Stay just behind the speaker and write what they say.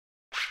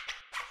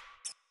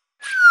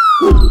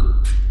Hey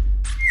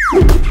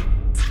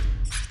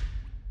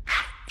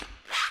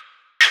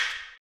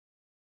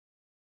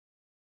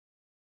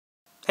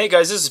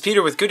guys, this is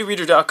Peter with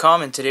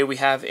GoodReader.com, and today we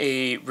have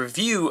a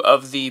review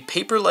of the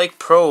Paperlike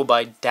Pro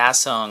by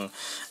Dasung.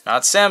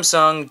 Not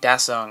Samsung,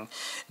 Dasung.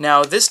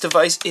 Now, this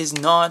device is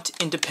not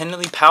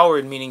independently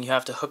powered, meaning you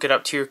have to hook it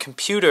up to your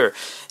computer,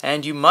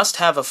 and you must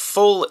have a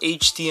full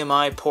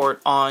HDMI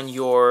port on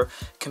your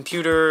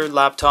computer,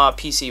 laptop,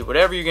 PC,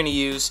 whatever you're going to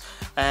use,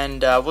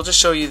 and we'll just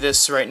show you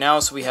this right now.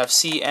 So we have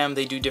CM,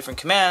 they do different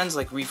commands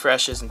like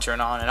refreshes and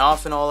turn on and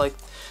off and all like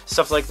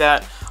stuff like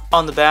that.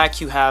 On the back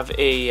you have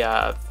a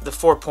the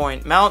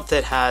 4-point mount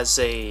that has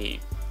a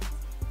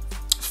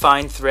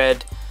fine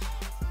thread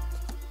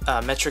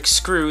metric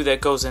screw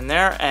that goes in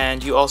there,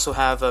 and you also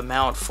have a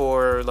mount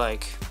for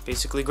like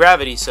basically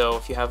gravity. So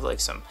if you have like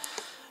some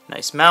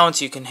nice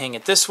mounts, you can hang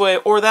it this way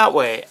or that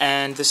way,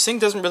 and this thing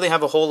doesn't really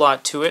have a whole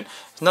lot to it.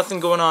 There's nothing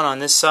going on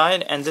this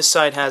side, and this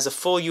side has a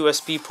full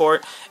USB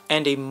port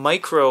and a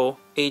micro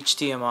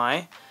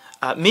HDMI.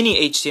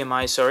 Mini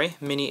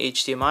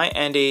HDMI,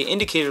 and a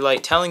indicator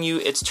light telling you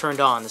it's turned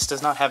on. This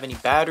does not have any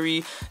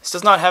battery, this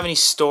does not have any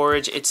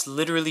storage, it's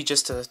literally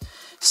just a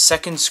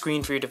second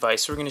screen for your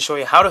device. So we're going to show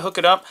you how to hook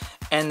it up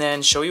and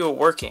then show you it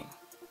working.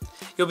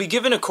 You'll be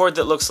given a cord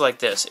that looks like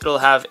this. It'll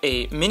have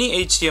a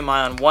mini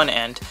HDMI on one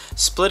end,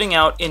 splitting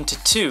out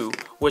into two,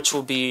 which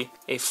will be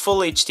a full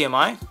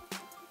HDMI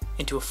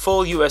into a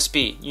full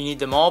USB. You need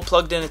them all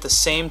plugged in at the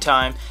same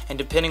time, and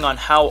depending on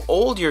how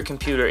old your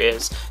computer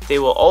is, they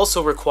will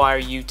also require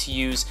you to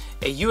use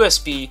a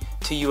USB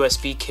to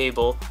USB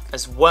cable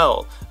as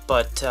well.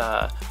 But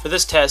for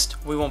this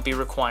test, we won't be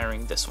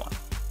requiring this one.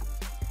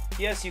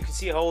 Yes, you can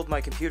see how old my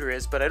computer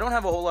is, but I don't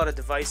have a whole lot of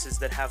devices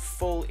that have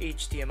full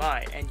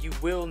HDMI, and you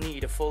will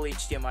need a full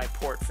HDMI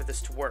port for this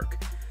to work,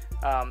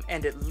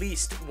 and at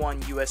least one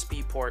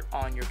USB port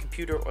on your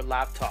computer or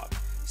laptop.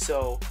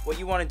 So what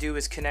you want to do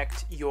is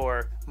connect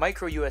your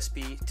micro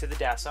USB to the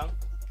Dasung,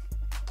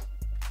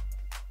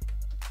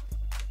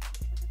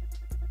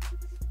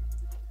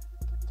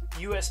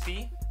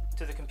 USB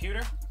to the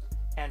computer,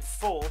 and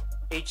full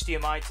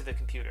HDMI to the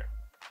computer.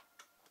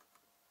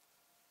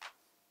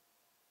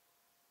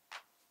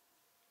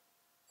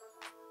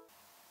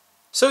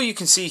 So you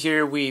can see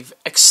here we've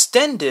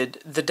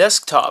extended the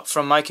desktop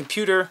from my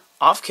computer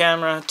off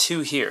camera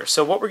to here.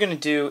 So what we're going to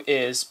do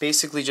is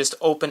basically just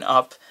open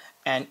up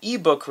an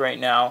ebook right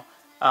now,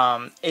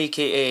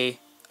 aka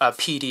a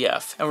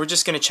PDF, and we're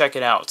just going to check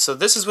it out. So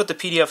this is what the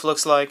PDF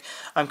looks like.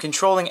 I'm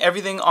controlling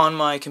everything on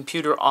my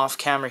computer off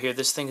camera here.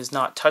 This thing is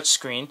not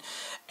touchscreen,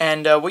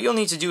 and what you'll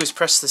need to do is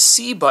press the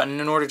C button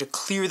in order to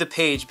clear the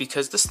page,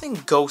 because this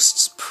thing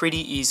ghosts pretty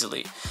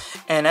easily.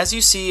 And as you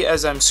see,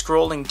 as I'm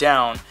scrolling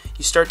down,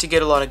 you start to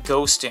get a lot of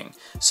ghosting.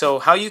 So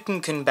how you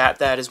can combat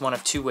that is one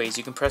of two ways.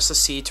 You can press the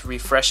C to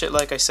refresh it,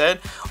 like I said,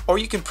 or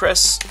you can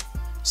press,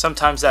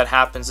 sometimes that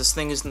happens, this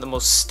thing isn't the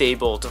most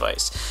stable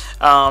device,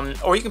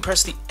 or you can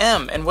press the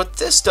M, and what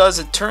this does,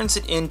 it turns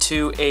it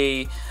into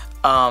a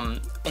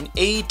an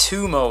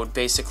A2 mode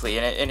basically,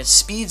 and it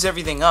speeds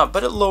everything up,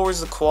 but it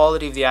lowers the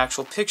quality of the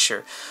actual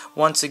picture.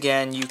 Once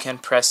again, you can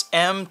press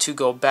M to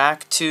go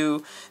back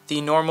to the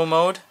normal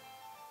mode,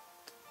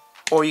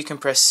 or you can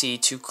press C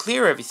to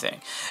clear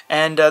everything.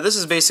 And this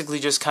is basically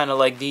just kind of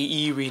like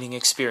the e-reading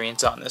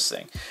experience on this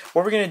thing.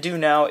 What we're going to do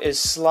now is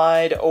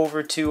slide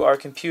over to our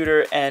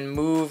computer and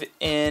move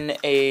in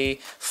a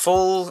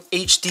full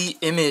HD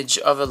image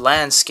of a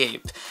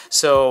landscape.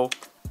 So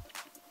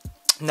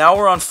now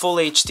we're on full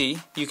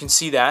HD. You can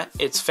see that.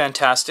 It's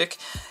fantastic.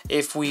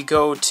 If we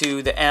go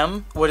to the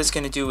M, what it's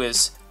going to do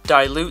is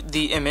dilute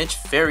the image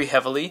very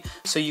heavily,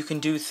 so you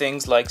can do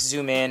things like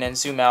zoom in and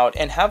zoom out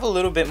and have a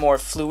little bit more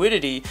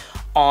fluidity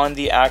on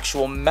the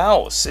actual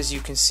mouse, as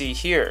you can see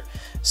here.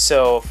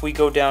 So if we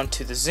go down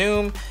to the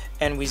zoom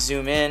and we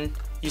zoom in,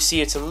 you see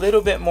it's a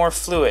little bit more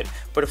fluid.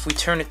 But if we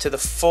turn it to the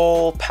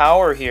full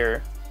power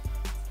here,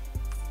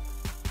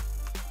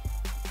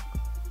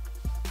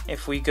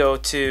 if we go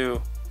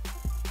to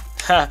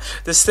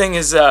this thing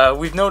is,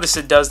 we've noticed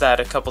it does that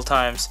a couple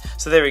times.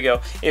 So there we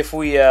go. If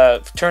we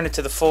turn it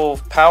to the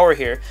full power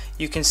here,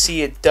 you can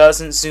see it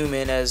doesn't zoom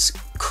in as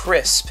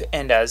crisp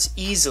and as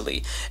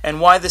easily. And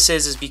why this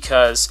is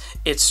because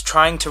it's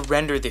trying to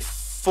render the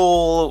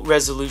full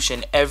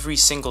resolution every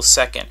single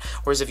second.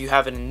 Whereas if you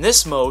have it in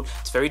this mode,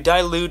 it's very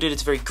diluted,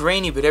 it's very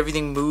grainy, but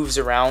everything moves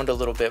around a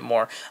little bit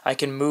more. I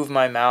can move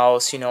my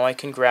mouse, you know, I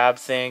can grab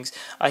things,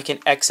 I can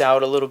X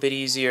out a little bit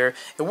easier.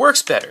 It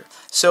works better.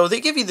 So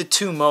they give you the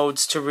two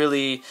modes to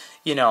really,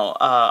 you know,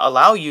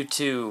 allow you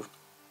to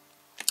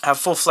have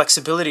full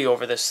flexibility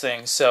over this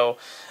thing. So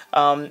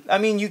I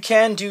mean, you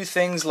can do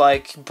things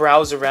like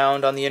browse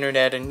around on the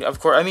internet, and of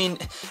course, I mean,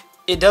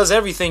 it does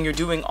everything you're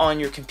doing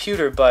on your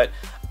computer, but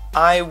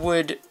I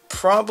would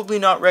probably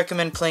not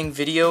recommend playing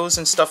videos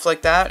and stuff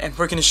like that, and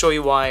we're going to show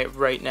you why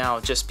right now,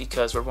 just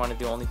because we're one of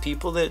the only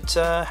people that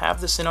have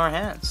this in our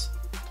hands.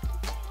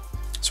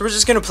 So we're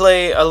just going to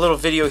play a little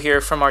video here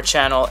from our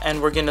channel,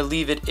 and we're going to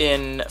leave it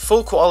in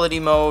full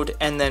quality mode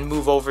and then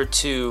move over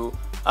to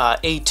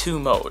A2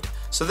 mode.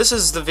 So this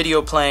is the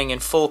video playing in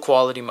full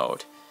quality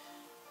mode.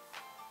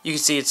 You can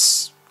see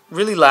it's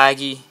really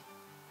laggy.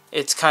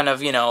 It's kind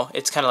of, you know,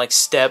 it's kind of like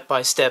step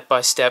by step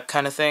by step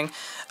kind of thing.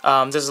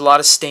 There's a lot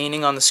of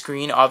staining on the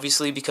screen,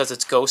 obviously, because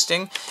it's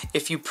ghosting.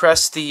 If you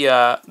press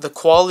the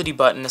quality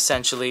button,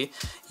 essentially,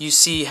 you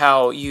see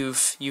how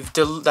you've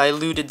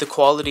diluted the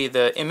quality of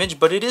the image,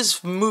 but it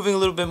is moving a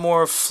little bit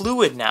more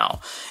fluid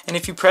now. And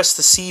if you press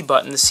the C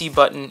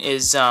button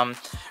is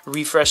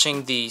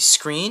refreshing the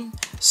screen,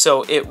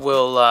 so it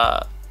will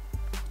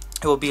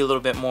be a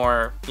little bit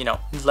more, you know,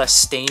 less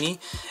stainy.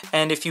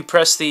 And if you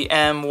press the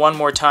M one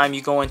more time,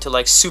 you go into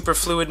like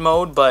Superfluid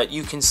Mode, but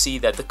you can see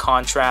that the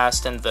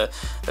contrast and the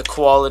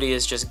quality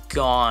is just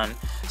gone.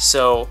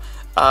 So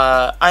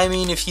I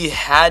mean, if you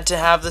had to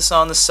have this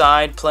on the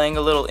side playing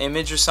a little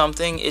image or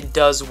something, it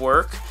does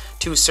work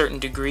to a certain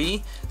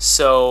degree.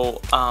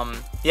 So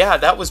yeah,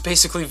 that was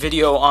basically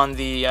video on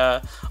the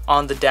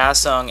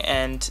Dasung,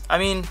 and I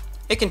mean,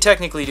 it can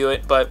technically do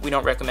it, but we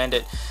don't recommend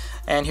it.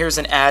 And here's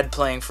an ad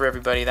playing for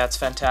everybody. That's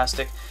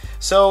fantastic.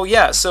 So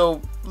yeah,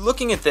 so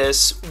looking at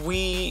this,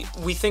 we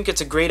think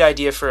it's a great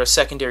idea for a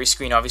secondary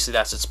screen. Obviously,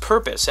 that's its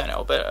purpose, I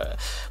know,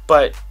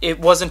 but it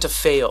wasn't a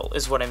fail,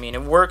 is what I mean.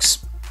 It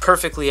works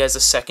perfectly as a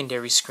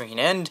secondary screen,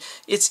 and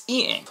it's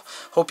e-ink.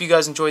 Hope you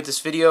guys enjoyed this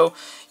video.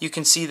 You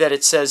can see that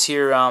it says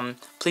here,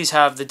 please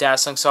have the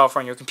Dasung software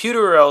on your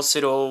computer or else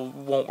it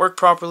won't work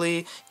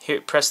properly.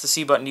 Here, press the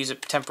C button to use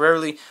it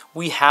temporarily.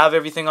 We have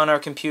everything on our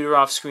computer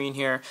off screen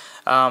here.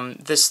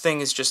 This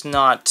thing is just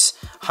not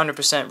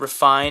 100%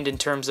 refined in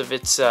terms of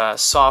its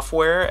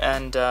software,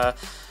 and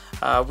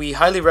we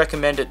highly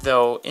recommend it,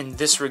 though, in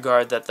this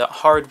regard, that the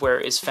hardware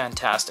is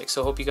fantastic.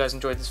 So hope you guys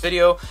enjoyed this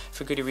video.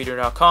 For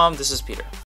GoodEreader.com, this is Peter.